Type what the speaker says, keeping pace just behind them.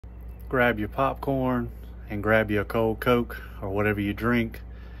grab your popcorn and grab you a cold Coke or whatever you drink,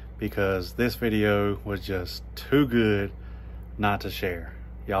 because this video was just too good not to share.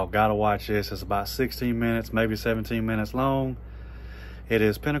 Y'all gotta watch this. It's about 16 minutes, maybe 17 minutes long. It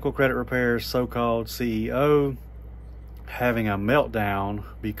is Pinnacle Credit Repair's so-called CEO having a meltdown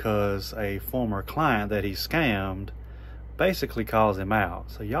because a former client that he scammed basically calls him out.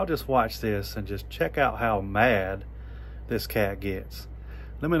 So y'all just watch this and just check out how mad this cat gets.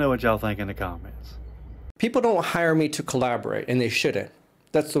 Let me know what y'all think in the comments. People don't hire me to collaborate, and they shouldn't.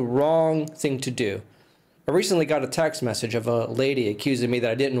 That's the wrong thing to do. I recently got a text message of a lady accusing me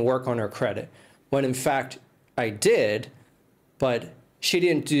that I didn't work on her credit, when in fact I did, but she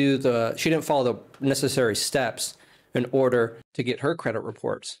didn't follow the necessary steps in order to get her credit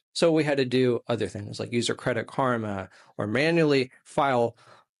reports. So we had to do other things like use her Credit Karma or manually file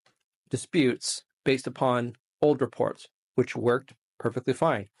disputes based upon old reports, which worked perfectly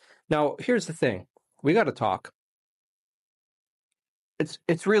fine. Now, here's the thing. We got to talk.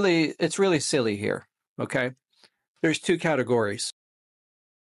 It's really silly here, okay? There's two categories.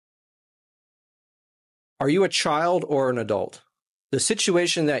 Are you a child or an adult? The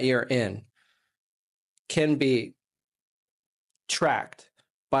situation that you're in can be tracked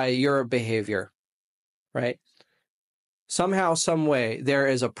by your behavior, right? Somehow, some way, there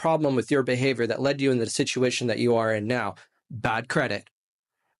is a problem with your behavior that led you in the situation that you are in now. Bad credit.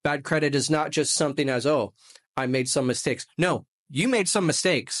 Bad credit is not just something as, oh, I made some mistakes. No, you made some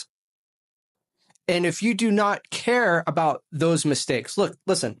mistakes. And if you do not care about those mistakes, look,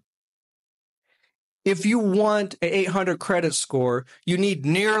 listen. If you want an 800 credit score, you need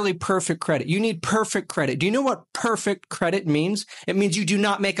nearly perfect credit. You need perfect credit. Do you know what perfect credit means? It means you do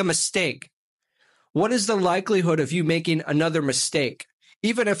not make a mistake. What is the likelihood of you making another mistake,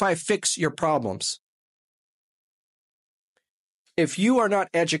 even if I fix your problems? If you are not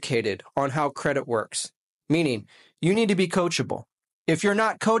educated on how credit works, meaning you need to be coachable. If you're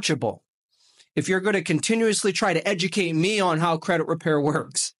not coachable, if you're going to continuously try to educate me on how credit repair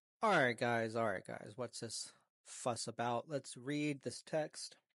works. All right, guys. What's this fuss about? Let's read this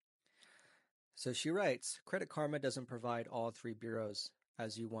text. So she writes, Credit Karma doesn't provide all three bureaus,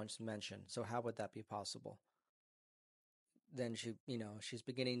 as you once mentioned. So how would that be possible? Then she's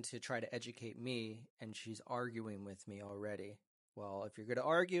beginning to try to educate me, and she's arguing with me already. Well, if you're going to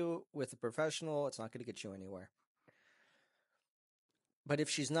argue with a professional, it's not going to get you anywhere. But if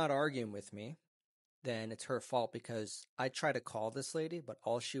she's not arguing with me, then it's her fault, because I try to call this lady, but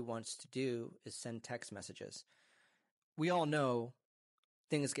all she wants to do is send text messages. We all know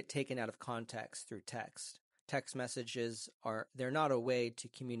things get taken out of context through text. Text messages they're not a way to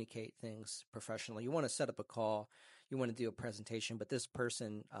communicate things professionally. You want to set up a call, you want to do a presentation, but this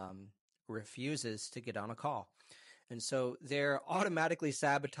person refuses to get on a call. And so they're automatically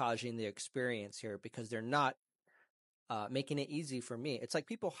sabotaging the experience here because they're not making it easy for me. It's like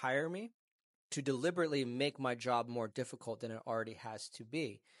people hire me to deliberately make my job more difficult than it already has to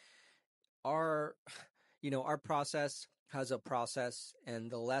be. Our process has a process, and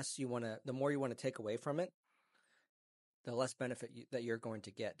the more you want to take away from it, the less benefit that you're going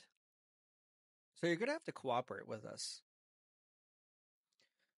to get. So you're going to have to cooperate with us.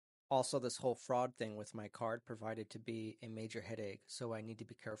 Also, this whole fraud thing with my card provided to be a major headache, so I need to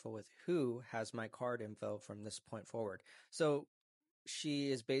be careful with who has my card info from this point forward. So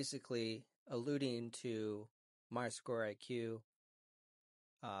she is basically alluding to my score IQ,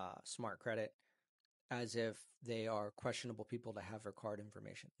 smart credit, as if they are questionable people to have her card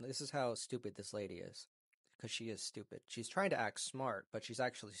information. This is how stupid this lady is, because she is stupid. She's trying to act smart, but she's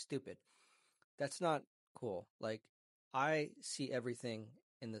actually stupid. That's not cool. Like, I see everything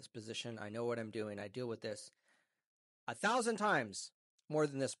in this position. I know what I'm doing. I deal with this 1,000 times more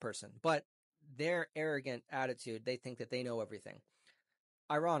than this person, but their arrogant attitude, they think that they know everything.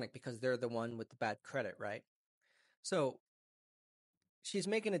 Ironic, because they're the one with the bad credit, right? So she's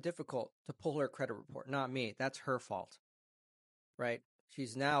making it difficult to pull her credit report, not me. That's her fault, right?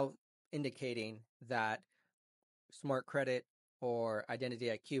 She's now indicating that smart credit or identity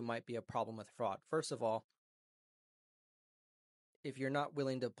IQ might be a problem with fraud. First of all, if you're not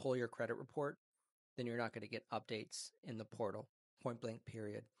willing to pull your credit report, then you're not going to get updates in the portal, point blank,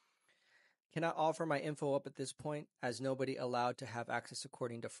 period. Cannot offer my info up at this point, as nobody allowed to have access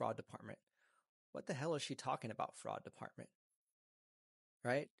according to fraud department. What the hell is she talking about, fraud department?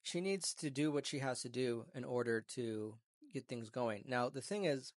 Right? She needs to do what she has to do in order to get things going. Now, the thing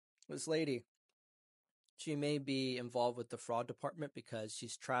is, this lady, she may be involved with the fraud department because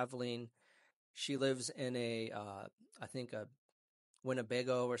she's traveling. She lives in I think a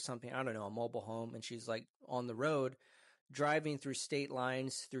Winnebago or something, I don't know, a mobile home, and she's like on the road driving through state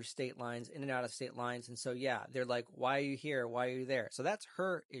lines, in and out of state lines. And so, yeah, they're like, why are you here? Why are you there? So that's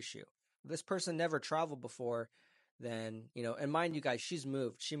her issue. If this person never traveled before, then, you know, and mind you guys, she's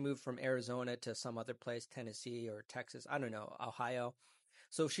moved. She moved from Arizona to some other place, Tennessee or Texas, I don't know, Ohio.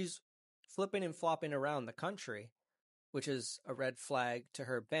 So she's flipping and flopping around the country, which is a red flag to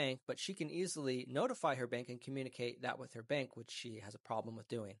her bank, but she can easily notify her bank and communicate that with her bank, which she has a problem with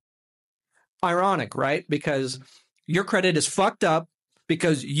doing. Ironic, right? Because your credit is fucked up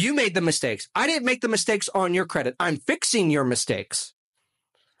because you made the mistakes. I didn't make the mistakes on your credit. I'm fixing your mistakes.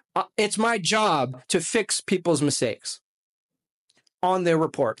 It's my job to fix people's mistakes on their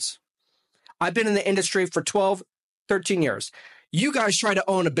reports. I've been in the industry for 12, 13 years. You guys try to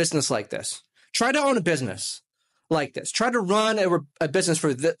own a business like this. Try to own a business like this. Try to run a business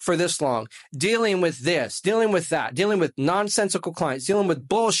for this long, dealing with this, dealing with that, dealing with nonsensical clients, dealing with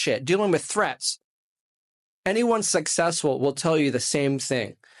bullshit, dealing with threats. Anyone successful will tell you the same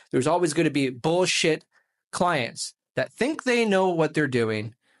thing. There's always going to be bullshit clients that think they know what they're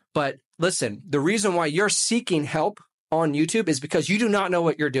doing. But listen, the reason why you're seeking help on YouTube is because you do not know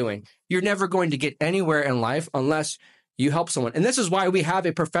what you're doing. You're never going to get anywhere in life unless you help someone. And this is why we have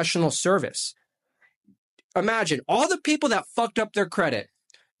a professional service. Imagine all the people that fucked up their credit.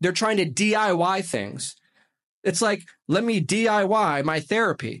 They're trying to DIY things. It's like, let me DIY my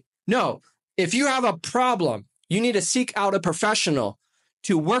therapy. No, if you have a problem, you need to seek out a professional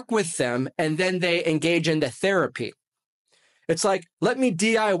to work with them, and then they engage in the therapy. It's like, let me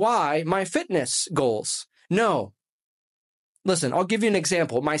DIY my fitness goals. No. Listen, I'll give you an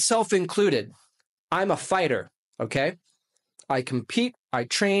example, myself included. I'm a fighter, okay? I compete, I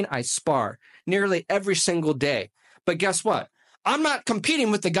train, I spar nearly every single day. But guess what? I'm not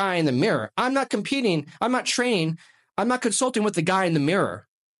competing with the guy in the mirror. I'm not competing. I'm not training. I'm not consulting with the guy in the mirror,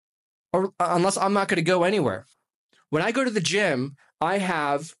 or unless I'm not going to go anywhere. When I go to the gym, I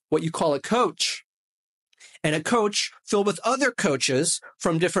have what you call a coach, and a coach filled with other coaches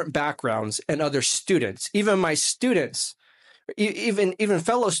from different backgrounds and other students, even my students, even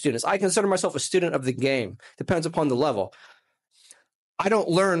fellow students. I consider myself a student of the game. Depends upon the level. I don't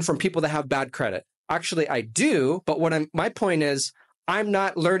learn from people that have bad credit. Actually, I do, but my point is, I'm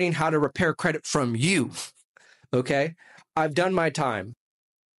not learning how to repair credit from you, okay? I've done my time.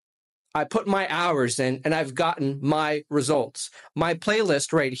 I put my hours in, and I've gotten my results. My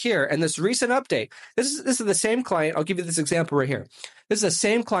playlist right here, and this recent update, this is the same client. I'll give you this example right here. This is the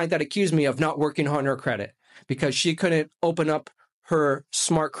same client that accused me of not working on her credit because she couldn't open up her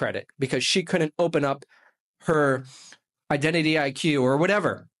smart credit, because she couldn't open up her Identity IQ or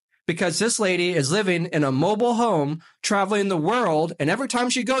whatever, because this lady is living in a mobile home, traveling the world, and every time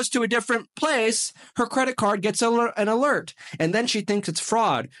she goes to a different place, her credit card gets an alert, and then she thinks it's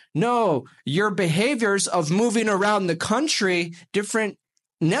fraud. No, your behaviors of moving around the country, different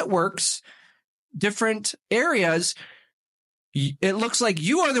networks, different areas, it looks like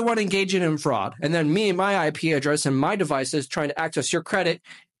you are the one engaging in fraud. And then me, my IP address and my devices trying to access your credit.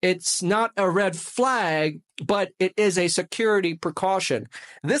 It's not a red flag, but it is a security precaution.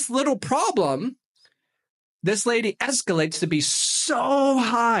 This little problem, this lady escalates to be so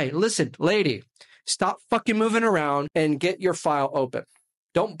high. Listen, lady, stop fucking moving around and get your file open.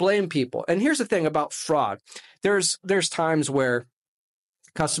 Don't blame people. And here's the thing about fraud. There's times where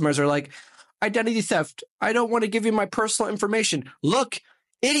customers are like, identity theft. I don't want to give you my personal information. Look,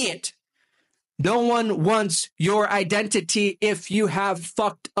 idiot. No one wants your identity if you have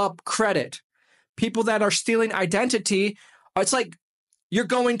fucked up credit. People that are stealing identity, it's like you're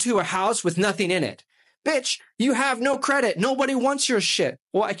going to a house with nothing in it. Bitch, you have no credit. Nobody wants your shit.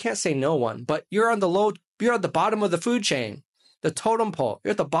 Well, I can't say no one, but you're at the bottom of the food chain, the totem pole.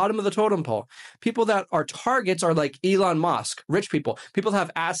 You're at the bottom of the totem pole. People that are targets are like Elon Musk, rich people that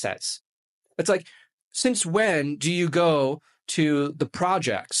have assets. It's like, since when do you go to the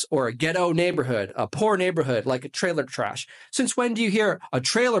projects or a ghetto neighborhood, a poor neighborhood like a trailer trash? Since when do you hear a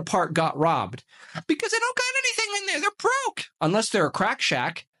trailer park got robbed? Because they don't got anything in there. They're broke. Unless they're a crack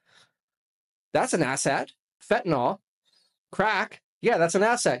shack. That's an asset. Fentanyl, crack. Yeah, that's an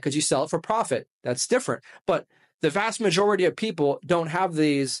asset because you sell it for profit. That's different. But the vast majority of people don't have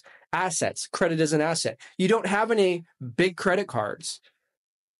these assets. Credit is an asset. You don't have any big credit cards.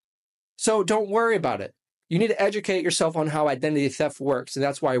 So don't worry about it. You need to educate yourself on how identity theft works, and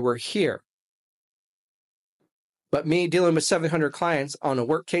that's why we're here. But me dealing with 700 clients on a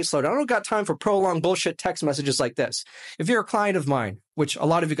work caseload, I don't got time for prolonged bullshit text messages like this. If you're a client of mine, which a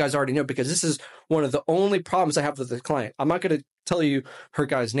lot of you guys already know, because this is one of the only problems I have with the client. I'm not going to tell you her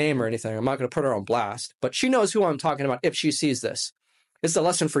guy's name or anything. I'm not going to put her on blast, but she knows who I'm talking about if she sees this. It's a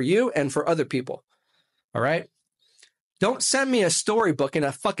lesson for you and for other people. All right? Don't send me a storybook in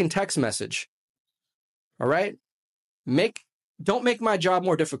a fucking text message. All right? Don't make my job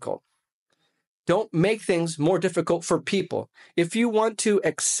more difficult. Don't make things more difficult for people. If you want to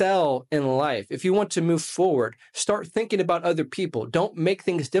excel in life, if you want to move forward, start thinking about other people. Don't make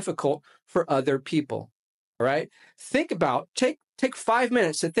things difficult for other people. All right? Take 5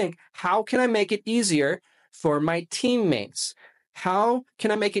 minutes to think, how can I make it easier for my teammates? How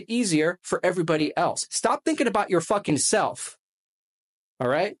can I make it easier for everybody else? Stop thinking about your fucking self. All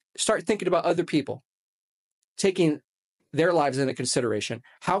right? Start thinking about other people, taking their lives into consideration.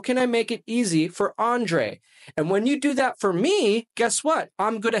 How can I make it easy for Andre? And when you do that for me, guess what?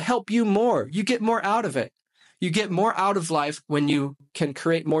 I'm going to help you more. You get more out of it. You get more out of life when you can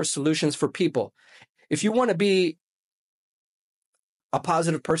create more solutions for people. If you want to be a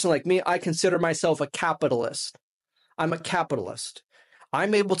positive person like me, I consider myself a capitalist. I'm a capitalist.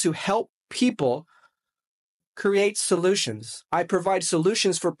 I'm able to help people create solutions. I provide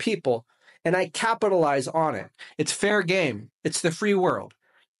solutions for people, and I capitalize on it. It's fair game. It's the free world.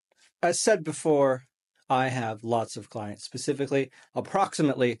 As said before, I have lots of clients, specifically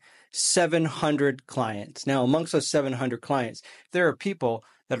approximately 700 clients. Now, amongst those 700 clients, there are people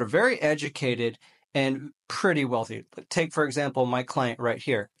that are very educated and pretty wealthy. Take, for example, my client right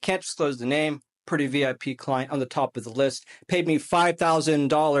here. Can't disclose the name. Pretty VIP client on the top of the list, paid me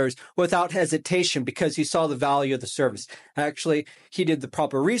 $5,000 without hesitation because he saw the value of the service. Actually, he did the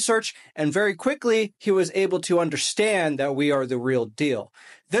proper research, and very quickly he was able to understand that we are the real deal.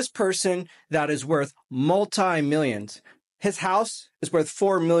 This person that is worth multi-millions, his house is worth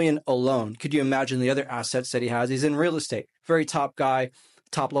 $4 million alone. Could you imagine the other assets that he has? He's in real estate. Very top guy,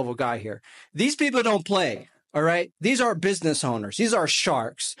 top level guy here. These people don't play, all right? These are business owners. These are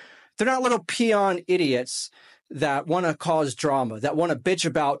sharks. They're not little peon idiots that want to cause drama, that want to bitch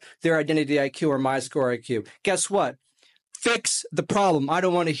about their identity IQ or my score IQ. Guess what? Fix the problem. I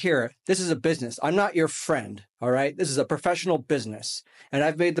don't want to hear it. This is a business. I'm not your friend, all right? This is a professional business. And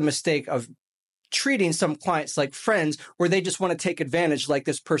I've made the mistake of treating some clients like friends where they just want to take advantage like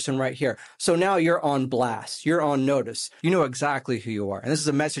this person right here. So now you're on blast. You're on notice. You know exactly who you are. And this is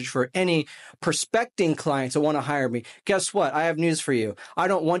a message for any prospecting clients that want to hire me. Guess what? I have news for you. I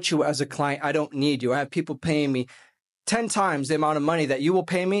don't want you as a client. I don't need you. I have people paying me 10 times the amount of money that you will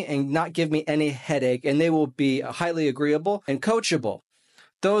pay me and not give me any headache. And they will be highly agreeable and coachable.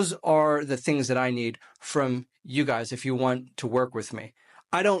 Those are the things that I need from you guys if you want to work with me.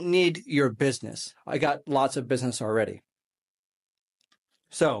 I don't need your business. I got lots of business already.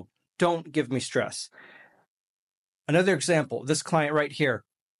 So don't give me stress. Another example, this client right here.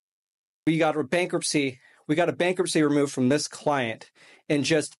 We got a bankruptcy removed from this client in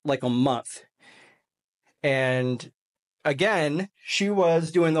just like a month. And again, she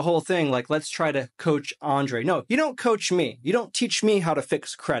was doing the whole thing like, let's try to coach Andre. No, you don't coach me. You don't teach me how to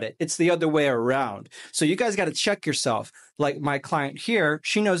fix credit. It's the other way around. So you guys got to check yourself. Like my client here,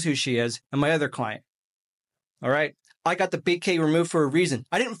 she knows who she is, and my other client. All right. I got the BK removed for a reason.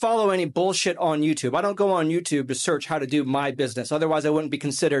 I didn't follow any bullshit on YouTube. I don't go on YouTube to search how to do my business. Otherwise, I wouldn't be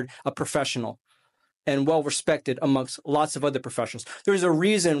considered a professional and well-respected amongst lots of other professionals. There's a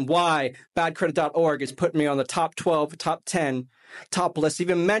reason why badcredit.org is putting me on the top 12, top 10, top list,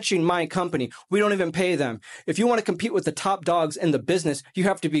 even mentioning my company. We don't even pay them. If you want to compete with the top dogs in the business, you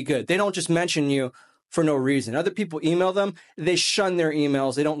have to be good. They don't just mention you for no reason. Other people email them. They shun their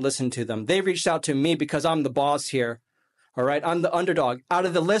emails. They don't listen to them. They reached out to me because I'm the boss here. All right, I'm the underdog. Out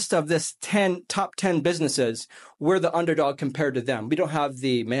of the list of this top 10 businesses, we're the underdog compared to them. We don't have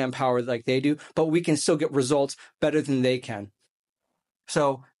the manpower like they do, but we can still get results better than they can.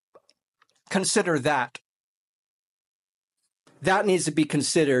 So consider that. That needs to be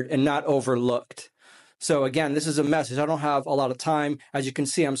considered and not overlooked. So again, this is a message. I don't have a lot of time. As you can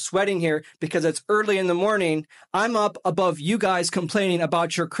see, I'm sweating here because it's early in the morning. I'm up above you guys complaining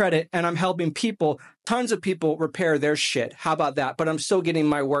about your credit, and I'm helping people, tons of people, repair their shit. How about that? But I'm still getting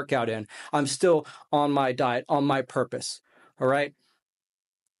my workout in. I'm still on my diet, on my purpose. All right?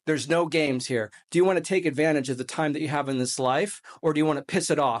 There's no games here. Do you want to take advantage of the time that you have in this life, or do you want to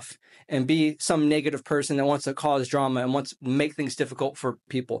piss it off and be some negative person that wants to cause drama and wants to make things difficult for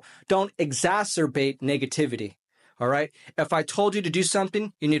people? Don't exacerbate negativity, all right? If I told you to do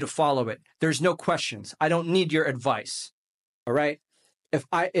something, you need to follow it. There's no questions. I don't need your advice, all right? If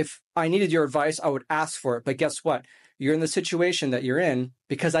I needed your advice, I would ask for it. But guess what? You're in the situation that you're in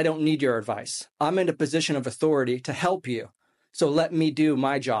because I don't need your advice. I'm in a position of authority to help you. So let me do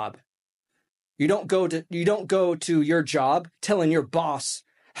my job. You don't go to your job telling your boss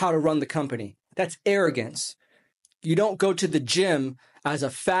how to run the company. That's arrogance. You don't go to the gym as a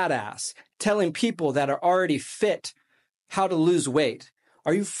fat ass telling people that are already fit how to lose weight.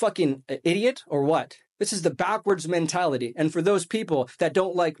 Are you fucking an idiot or what? This is the backwards mentality. And for those people that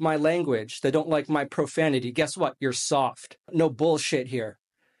don't like my language, that don't like my profanity, guess what? You're soft. No bullshit here.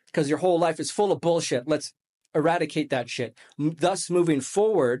 Because your whole life is full of bullshit. Let's eradicate that shit. Thus, moving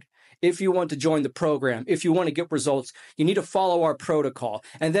forward, if you want to join the program, if you want to get results, you need to follow our protocol.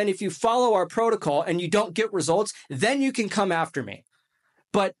 And then if you follow our protocol and you don't get results, then you can come after me.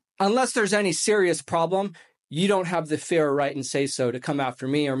 But unless there's any serious problem, you don't have the fair right and say so to come after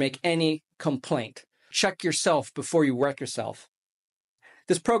me or make any complaint. Check yourself before you wreck yourself.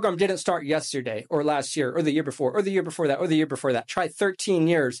 This program didn't start yesterday or last year or the year before or the year before that or the year before that. Try 13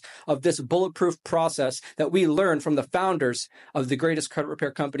 years of this bulletproof process that we learned from the founders of the greatest credit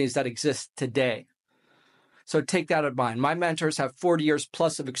repair companies that exist today. So take that in mind. My mentors have 40 years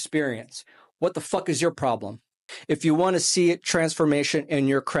plus of experience. What the fuck is your problem? If you want to see transformation in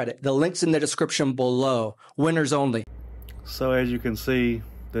your credit, the link's in the description below. Winners only. So as you can see,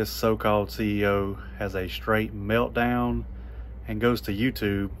 this so-called CEO has a straight meltdown and goes to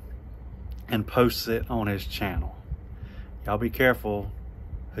YouTube and posts it on his channel. Y'all be careful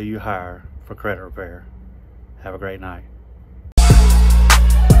who you hire for credit repair. Have a great night.